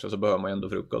tillbaka och så behöver man ändå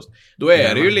frukost. Då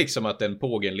är det ju liksom att en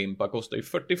pågenlimpa kostar ju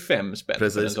 45 spänn.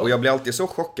 Precis, och jag blir alltid så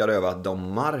chockad över att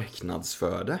de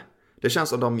marknadsför det. Det känns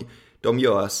som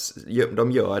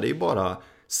de gör det ju bara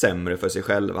sämre för sig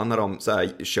själva när de så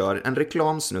här, kör en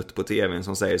reklamsnutt på tvn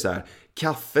som säger så här: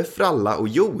 kaffe, fralla och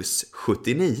juice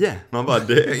 79. Man bara,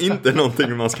 det är inte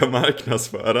någonting man ska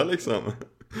marknadsföra liksom.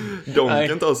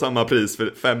 Donken tar samma pris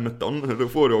för 15, då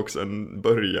får du också en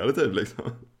burgare typ liksom.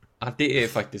 Ja, det är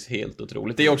faktiskt helt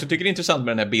otroligt. Det jag också tycker är intressant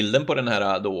med den här bilden på den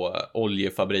här då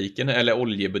oljefabriken eller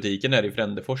oljebutiken här i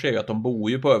Frändefors är ju att de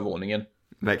bor ju på övervåningen.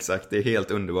 Exakt, det är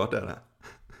helt underbart det.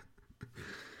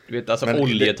 Du vet, alltså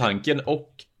oljetanken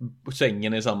och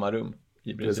sängen i samma rum.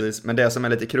 Precis, men det som är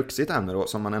lite kruxigt här nu då,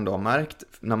 som man ändå har märkt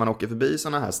när man åker förbi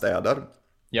såna här städer.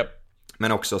 Japp.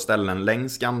 Men också ställen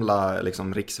längs gamla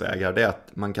liksom, riksvägar, det är att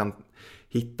man kan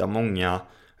hitta många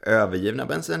övergivna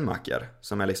bensinmackar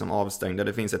som är liksom avstängda.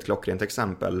 Det finns ett klockrent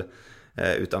exempel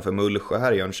utanför Mullsjö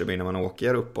här i Jönköping när man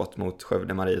åker uppåt mot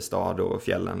Skövde, Mariestad och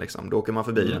fjällen. Liksom. Då åker man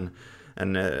förbi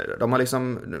de har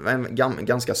liksom en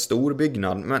ganska stor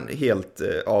byggnad men helt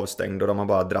avstängd, och de har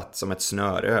bara dratt som ett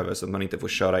snöre över så att man inte får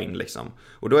köra in liksom.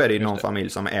 Och då är det ju någon familj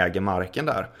som äger marken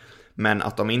där. Men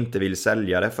att de inte vill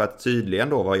sälja det för att tydligen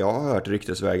då, vad jag har hört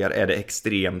ryktesvägar, är det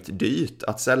extremt dyrt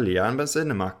att sälja en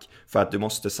bensinmack för att du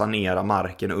måste sanera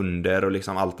marken under och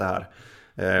liksom allt det här.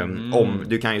 Om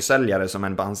du kan ju sälja det som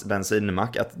en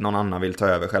bensinmack, att någon annan vill ta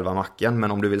över själva macken,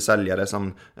 men om du vill sälja det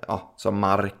som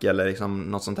mark eller liksom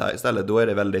något sånt här istället, då är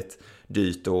det väldigt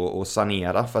dyrt att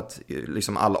sanera, för att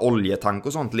liksom all oljetank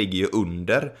och sånt ligger ju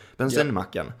under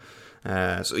bensinmacken.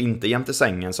 Så inte jämte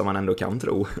sängen som man ändå kan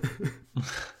tro.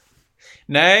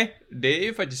 Nej, det är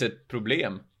ju faktiskt ett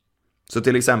problem. Så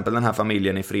till exempel den här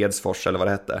familjen i Fredsfors eller vad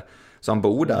det hette, som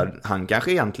bor där, han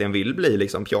kanske egentligen vill bli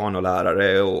liksom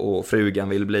pianolärare och frugan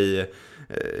vill bli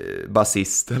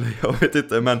basist eller jag vet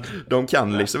inte, men de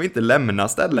kan liksom inte lämna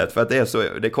stället för att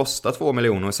det kostar 2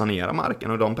 miljoner att sanera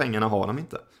marken och de pengarna har de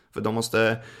inte. För de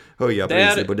måste höja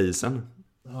priset på dieseln.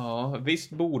 Ja,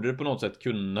 visst borde det på något sätt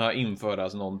kunna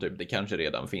införas någon typ, det kanske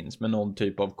redan finns, men någon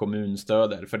typ av kommunstöd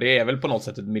där. För det är väl på något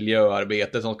sätt ett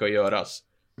miljöarbete som ska göras.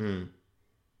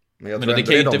 Men jag tror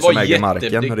inte det är de som äger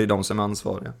marken, det är de som är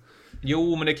ansvariga.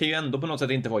 Jo, men det kan ju ändå på något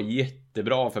sätt inte vara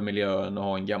jättebra för miljön att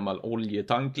ha en gammal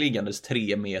oljetank liggandes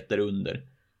 3 meter under.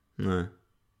 Nej.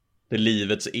 Där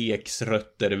livets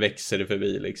eksrötter växer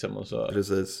förbi liksom och så.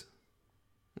 Precis.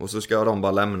 Och så ska de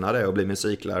bara lämna det och bli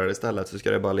musiklärare istället, så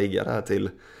ska det bara ligga där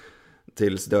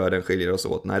tills döden skiljer oss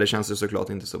åt. Nej, det känns ju såklart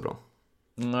inte så bra.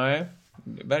 Nej,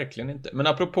 verkligen inte. Men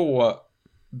apropå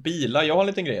bilar, jag har en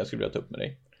liten grej jag skulle vilja ta upp med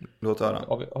dig. Låt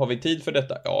höra. Har vi tid för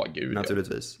detta? Ja, gud.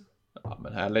 Naturligtvis. Ja,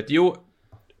 men härligt. Jo,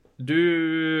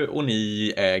 du och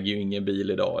ni äger ju ingen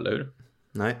bil idag, eller hur?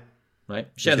 Nej.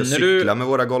 Känner vi ska cykla med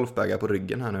våra golfbägar på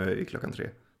ryggen här nu i 3:00.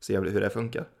 Se hur det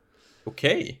funkar.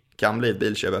 Okej. Kan bli ett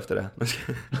bilköp efter det.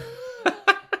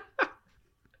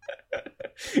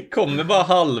 Kommer bara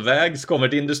halvvägs, kommer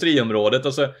till industriområdet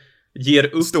och så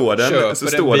ger upp, står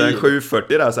det en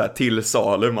 740 där så här till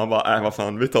salu. Man bara, vad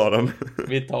fan, vi tar den.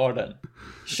 Vi tar den.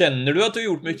 Känner du att du har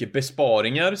gjort mycket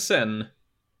besparingar sen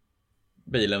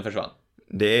bilen försvann?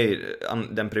 Det är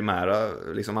den primära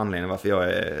liksom anledningen varför jag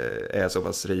är så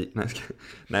pass rik.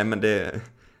 Nej, men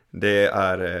det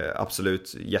är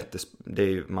absolut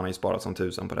man har ju sparat som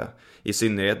tusan på det. I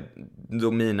synnerhet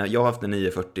då jag har haft en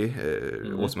 940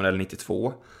 årsmodell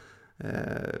 92,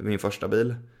 min första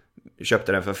bil.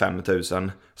 Köpte den för 5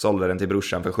 000, sålde den till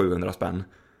brorsan för 700 spänn.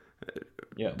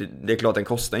 Yeah. Det är klart den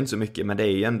kostar inte så mycket, men det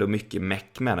är ju ändå mycket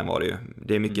meck med den, var det ju.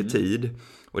 Det är mycket tid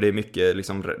och det är mycket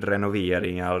liksom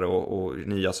renoveringar och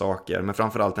nya saker, men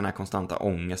framförallt den här konstanta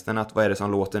ångesten att vad är det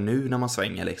som låter nu när man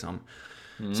svänger liksom.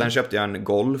 Sen köpte jag en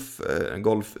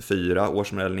Golf 4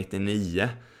 årsmodell 99.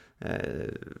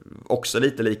 Också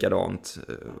lite likadant.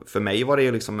 För mig var det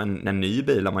ju liksom en ny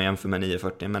bil om man jämför med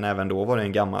 940, men även då var det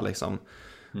en gammal liksom.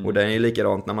 Och den är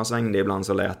likadant, när man svängde ibland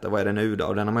så lät det, vad är det nu då?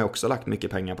 Och den har man ju också lagt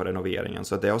mycket pengar på renoveringen.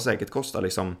 Så att det har säkert kostat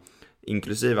liksom,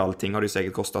 inklusive allting har det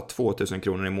säkert kostat 2000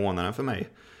 kronor i månaden för mig.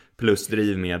 Plus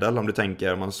drivmedel, om du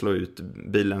tänker, om man slår ut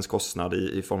bilens kostnad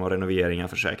i form av renoveringar,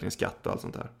 försäkringsskatt och allt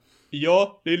sånt där.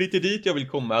 Ja, det är lite dit jag vill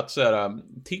komma, att så här,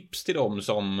 tips till dem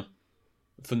som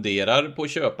funderar på att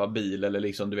köpa bil eller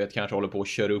liksom, du vet, kanske håller på att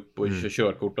köra upp och kör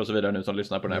körkort och så vidare nu, som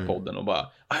lyssnar på den här podden och bara,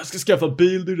 jag ska skaffa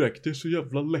bil direkt, det är så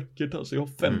jävla läckert alltså, jag har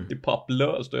 50 papp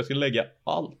löst och jag ska lägga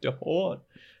allt jag har.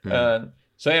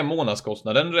 Så är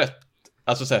månadskostnaden rätt,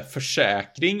 alltså så här,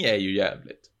 försäkring är ju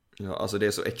jävligt. Ja, alltså det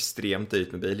är så extremt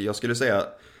dyrt med bil. Jag skulle säga,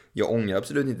 jag ångrar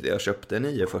absolut inte det. Jag köpte en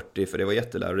 940 för det var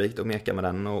jättelärorikt att meka med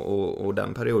den och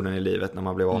den perioden i livet när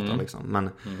man blev 18 liksom. Men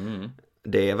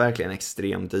det är verkligen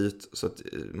extremt dyrt, så att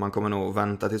man kommer nog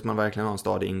vänta tills man verkligen har en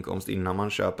stadig inkomst innan man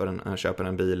köper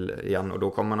en bil igen, och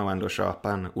då kommer man nog ändå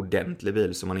köpa en ordentlig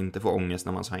bil så man inte får ångest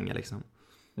när man svänger liksom.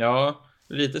 Ja,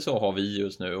 lite så har vi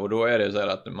just nu, och då är det så här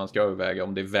att man ska överväga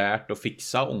om det är värt att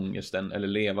fixa ångesten eller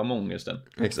leva med ångesten.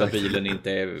 Exakt.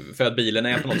 För att bilen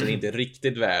är på något sätt inte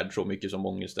riktigt värd så mycket som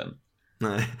ångesten.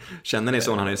 Nej, känner ni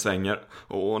så när ni svänger?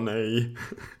 Åh nej.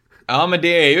 Ja, men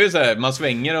det är ju så här, man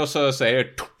svänger och så säger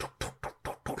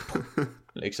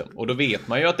liksom. Och då vet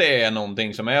man ju att det är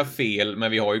någonting som är fel,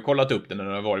 men vi har ju kollat upp det när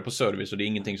den har varit på service och det är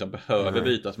ingenting som behöver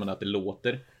bytas, men att det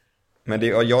låter. Men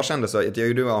jag kände så att jag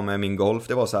gjorde av med min Golf,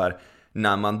 det var så här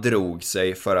när man drog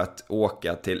sig för att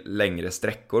åka till längre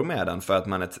sträckor med den för att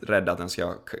man är rädd att den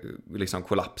ska liksom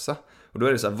kollapsa. Och då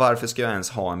är det så här, varför ska jag ens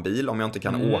ha en bil om jag inte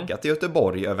kan åka till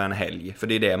Göteborg över en helg? För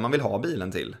det är det man vill ha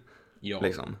bilen till. Ja.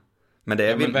 Liksom. Men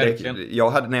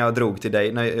när jag drog till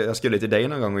dig, när jag skulle till dig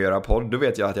någon gång och göra podd, då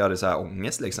vet jag att jag hade så här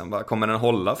ångest liksom. Kommer den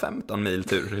hålla 15 mil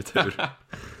tur?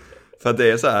 För att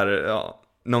det är så här, ja.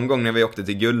 Någon gång när vi åkte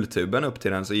till Guldtuben upp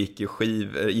till den så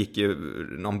gick ju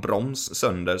någon broms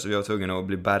sönder, så vi var tvungna att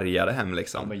bli bärgade hem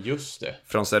liksom. Ja, men just det.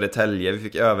 Från Södertälje, vi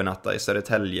fick övernatta i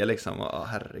Södertälje liksom.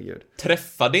 Herregud.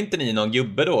 Träffade inte ni någon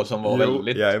gubbe då som var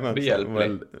väldigt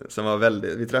behjälplig?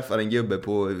 Vi träffade en gubbe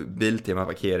på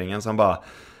Biltema-parkeringen som bara,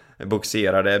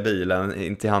 boxerade bilen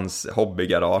in till hans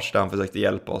hobbygarage där han försökte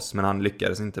hjälpa oss. Men han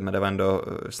lyckades inte, men det var ändå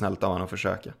snällt av honom att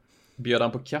försöka. Bjöd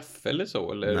han på kaffe eller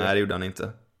så? Eller? Nej, det gjorde han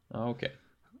inte. Ja, okej.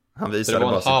 Han visade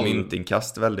bara sitt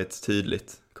myntinkast väldigt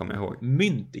tydligt, kommer jag ihåg.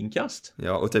 Myntinkast?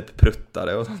 Ja, och typ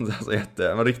pruttade och sånt. Alltså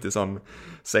han var riktigt sån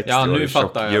 60-årig Ja, nu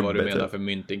fattar jag gubbe, vad du menar typ. för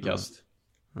myntinkast.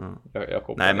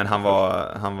 Jag Nej, men han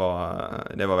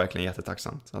var det var verkligen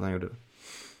jättetacksamt att han gjorde det.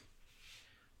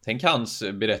 Tänk hans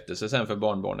berättelse sen för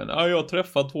barnbarnen. Ja, jag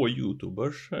träffade 2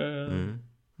 YouTubers.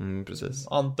 Precis.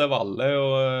 Ante Valle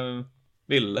och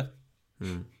Ville.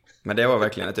 Men det var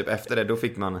verkligen, typ efter det, då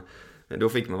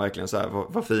fick man verkligen så här,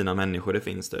 vad fina människor det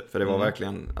finns typ. För det var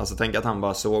verkligen, alltså tänk att han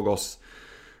bara såg oss.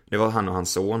 Det var han och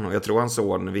hans son. Och jag tror hans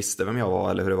son visste vem jag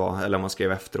var eller hur det var. Eller om man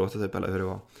skrev efteråt typ, eller hur det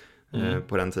var.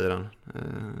 På den tiden.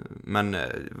 Men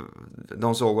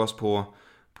de såg oss på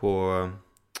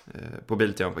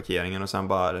Biltema-parkeringen och sen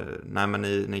bara, nej men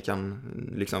ni kan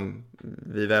liksom,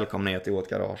 vi välkomnar er till vårt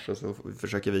garage och så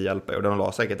försöker vi hjälpa er. Och de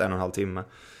la säkert 1,5 timme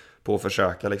på att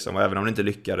försöka liksom. Och även om det inte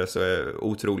lyckades så är jag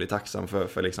otroligt tacksam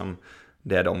för liksom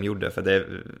det de gjorde. För det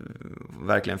är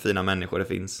verkligen fina människor det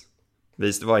finns.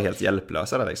 Vi var helt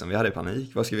hjälplösa där liksom. Vi hade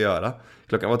panik, vad ska vi göra?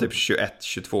 Klockan var typ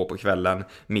 21-22 på kvällen,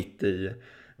 mitt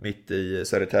i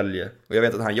Södertälje. Och jag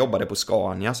vet att han jobbade på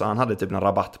Scania, så han hade typ någon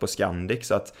rabatt på Scandic.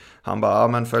 Så att han bara, ja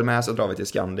men följ med så drar vi till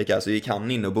Scandic. Så gick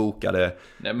han in och bokade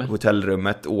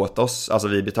hotellrummet åt oss. Alltså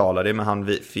vi betalade, men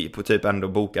han på typ ändå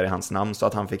bokade i hans namn. Så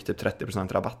att han fick typ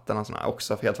 30% rabatten och sådär.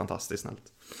 Också helt fantastiskt snällt.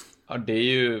 Ja, det är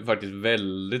ju faktiskt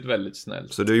väldigt, väldigt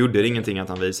snällt. Så då gjorde det ingenting att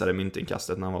han visade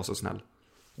myntinkastet när han var så snäll?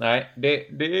 Nej,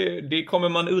 det kommer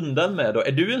man undan med då.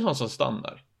 Är du en sån som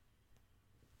stannar?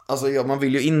 Alltså man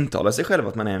vill ju intala sig själv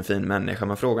att man är en fin människa,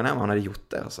 men frågan är om han hade gjort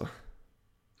det alltså.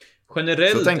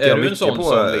 Generellt är du en sån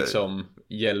som liksom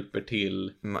hjälper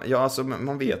till? Ja, alltså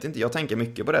man vet inte. Jag tänker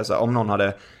mycket på det så här, om någon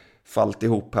hade fallit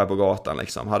ihop här på gatan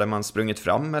liksom. Hade man sprungit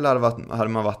fram eller hade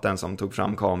man varit den som tog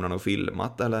fram kameran och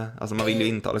filmat eller? Alltså man vill ju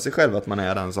intala sig själv att man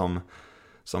är den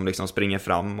som liksom springer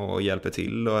fram och hjälper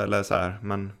till eller så här,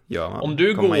 men gör man. Om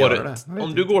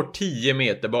du går 10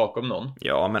 meter bakom någon.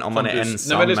 Ja, men om man är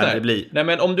ensam, men det blir. Nej,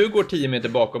 men om du går 10 meter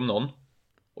bakom någon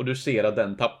och du ser att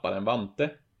den tappar en vante.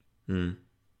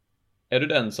 Är du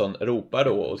den som ropar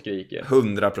då och skriker?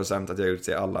 100% att jag gjort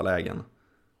det i alla lägen.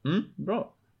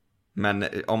 Bra. Men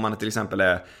om man till exempel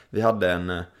är, vi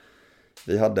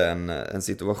hade en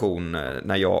situation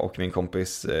när jag och min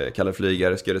kompis Kalle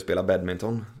Flygare skulle spela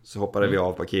badminton. Så hoppade vi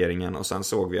av parkeringen och sen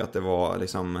såg vi att det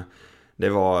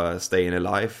var Stayin'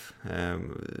 Alive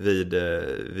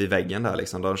vid väggen där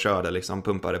liksom. De körde liksom,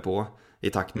 pumpade på i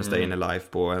takt med Stayin' Alive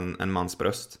på en mans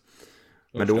bröst.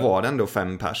 Men då var det ändå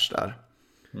 5 pers där.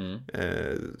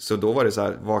 Så då var det så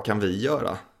här, vad kan vi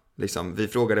göra? Liksom, vi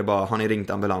frågade bara, har ni ringt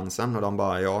ambulansen? Och de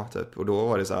bara, ja typ. Och då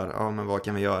var det så här, ja men vad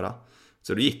kan vi göra?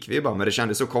 Så då gick vi bara, men det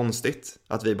kändes så konstigt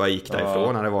att vi bara gick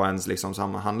därifrån när det var ens liksom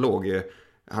samma.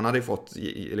 Han hade ju fått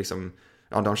liksom,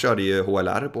 ja de körde ju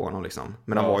HLR på honom liksom.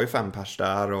 Men de var ju 5 pers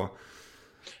där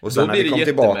och sen då blir det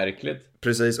jättemärkligt.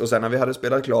 Precis, och sen när vi hade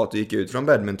spelat klart och gick ut från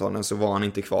badmintonen så var han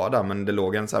inte kvar där, men det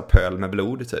låg en så här pöl med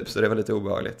blod typ, så det var lite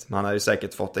obehagligt. Men han hade ju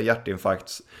säkert fått en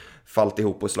hjärtinfarkt, fallit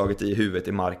ihop och slagit i huvudet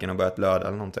i marken och börjat blöda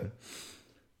eller någonting.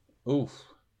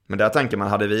 Men där tänker man,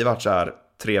 hade vi varit så här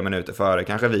 3 minuter före,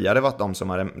 kanske vi hade varit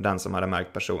den som hade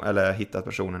märkt eller hittat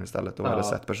personen istället och hade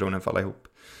sett personen falla ihop.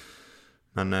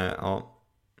 Men ja,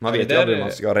 man vet ju aldrig hur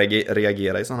man ska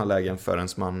reagera i sådana lägen förrän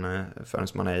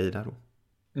man är i där då.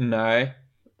 Nej,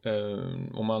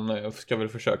 och man ska väl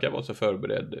försöka vara så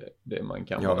förberedd det man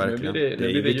kan. Ja, verkligen.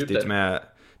 Det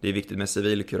är viktigt med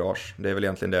civilkurage. Det är väl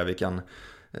egentligen det vi kan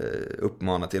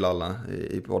uppmana till alla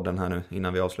i podden här nu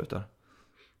innan vi avslutar.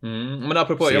 Men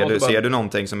apropå, ser du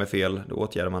någonting som är fel, då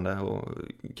åtgärdar man det. Och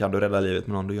kan du rädda livet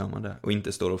med någon, då gör man det. Och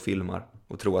inte står och filmar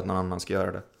och tror att någon annan ska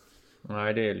göra det.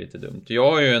 Nej, det är lite dumt.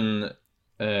 Jag har ju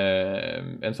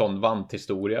en sån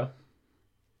vanthistoria.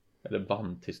 Eller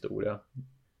vanthistoria.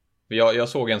 Jag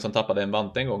såg en som tappade en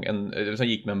vante en gång, som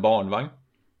gick med en barnvagn.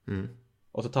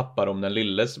 Och så tappade de den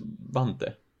lilles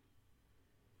vante.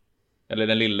 Eller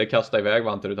den lille kastade iväg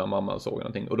vanten utan mamma såg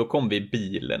någonting. Och då kom vi i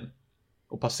bilen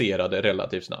och passerade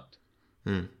relativt snabbt.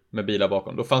 Med bilar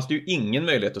bakom. Då fanns det ju ingen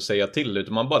möjlighet att säga till,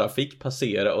 utan man bara fick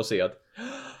passera och se att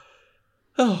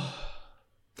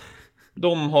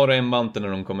de har en vante när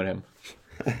de kommer hem.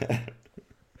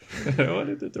 Det var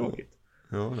lite tråkigt.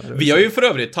 Ja, vi har ju för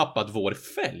övrigt tappat vår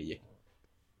fälg.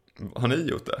 Har ni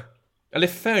gjort det? Eller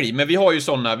fälg, men vi har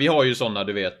ju såna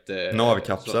du vet.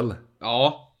 Navkapsel.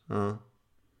 Ja.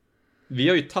 Vi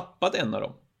har ju tappat en av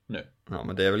dem nu. Ja,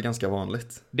 men det är väl ganska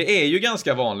vanligt. Det är ju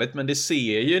ganska vanligt, men det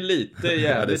ser ju lite jävligt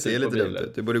ja, det ser lite dumt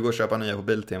ut. Du borde gå och köpa nya på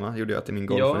Biltema. Gjorde jag till min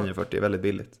Golf 940, väldigt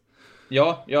billigt.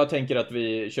 Ja, jag tänker att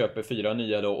vi köper 4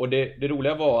 nya då. Och det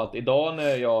roliga var att idag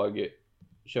när jag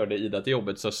körde Ida till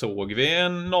jobbet så såg vi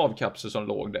en navkapsel som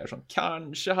låg där som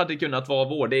kanske hade kunnat vara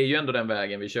vår. Det är ju ändå den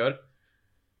vägen vi kör.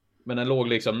 Men den låg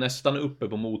liksom nästan uppe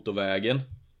på motorvägen.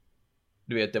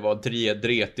 Du vet, det var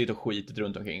dretigt och skitigt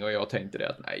runt omkring. Och jag tänkte det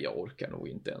att nej, jag orkar nog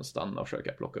inte ens stanna och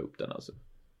försöka plocka upp den alltså.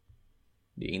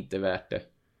 Det är inte värt det.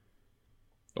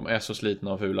 De är så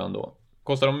slitna och fula ändå.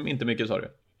 Kostar de inte mycket, sa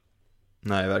du?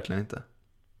 Nej, verkligen inte.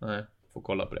 Nej, får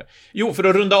kolla på det. Jo, för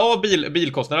att runda av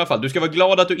bilkostnader i alla fall. Du ska vara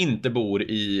glad att du inte bor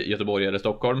i Göteborg eller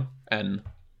Stockholm än.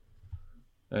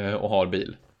 Och har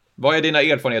bil. Vad är dina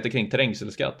erfarenheter kring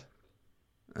trängselskatt?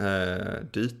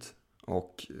 Dyrt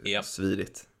och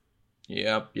svidigt.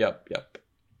 Japp.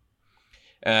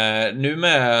 Nu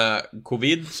med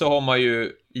covid så har man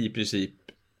ju i princip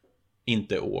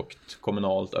inte åkt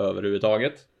kommunalt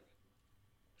överhuvudtaget.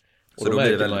 Så då blir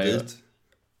det väldigt dyrt.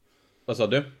 Vad sa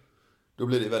du? Då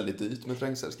blir det väldigt dyrt med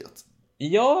trängselskatt.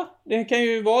 Ja, det kan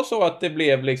ju vara så att det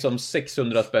blev liksom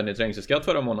 600 spänn i trängselskatt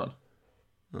förra månaden.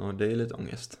 Ja, det är lite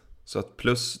ångest. Så att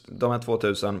plus de här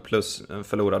 2000 plus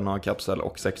förlorad navkapsel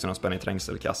och 600 spänn i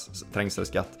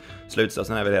trängselskatt.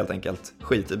 Slutsatsen är väl helt enkelt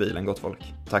skit i bilen, gott folk.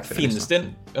 Tack för det. Finns det en...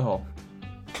 Jaha.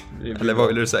 Eller vad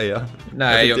vill du säga?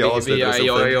 Nej,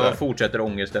 jag fortsätter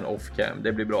ångesten off-cam.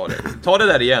 Det blir bra det. Ta det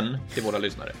där igen till våra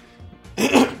lyssnare.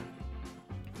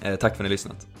 Tack för att ni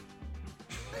lyssnat.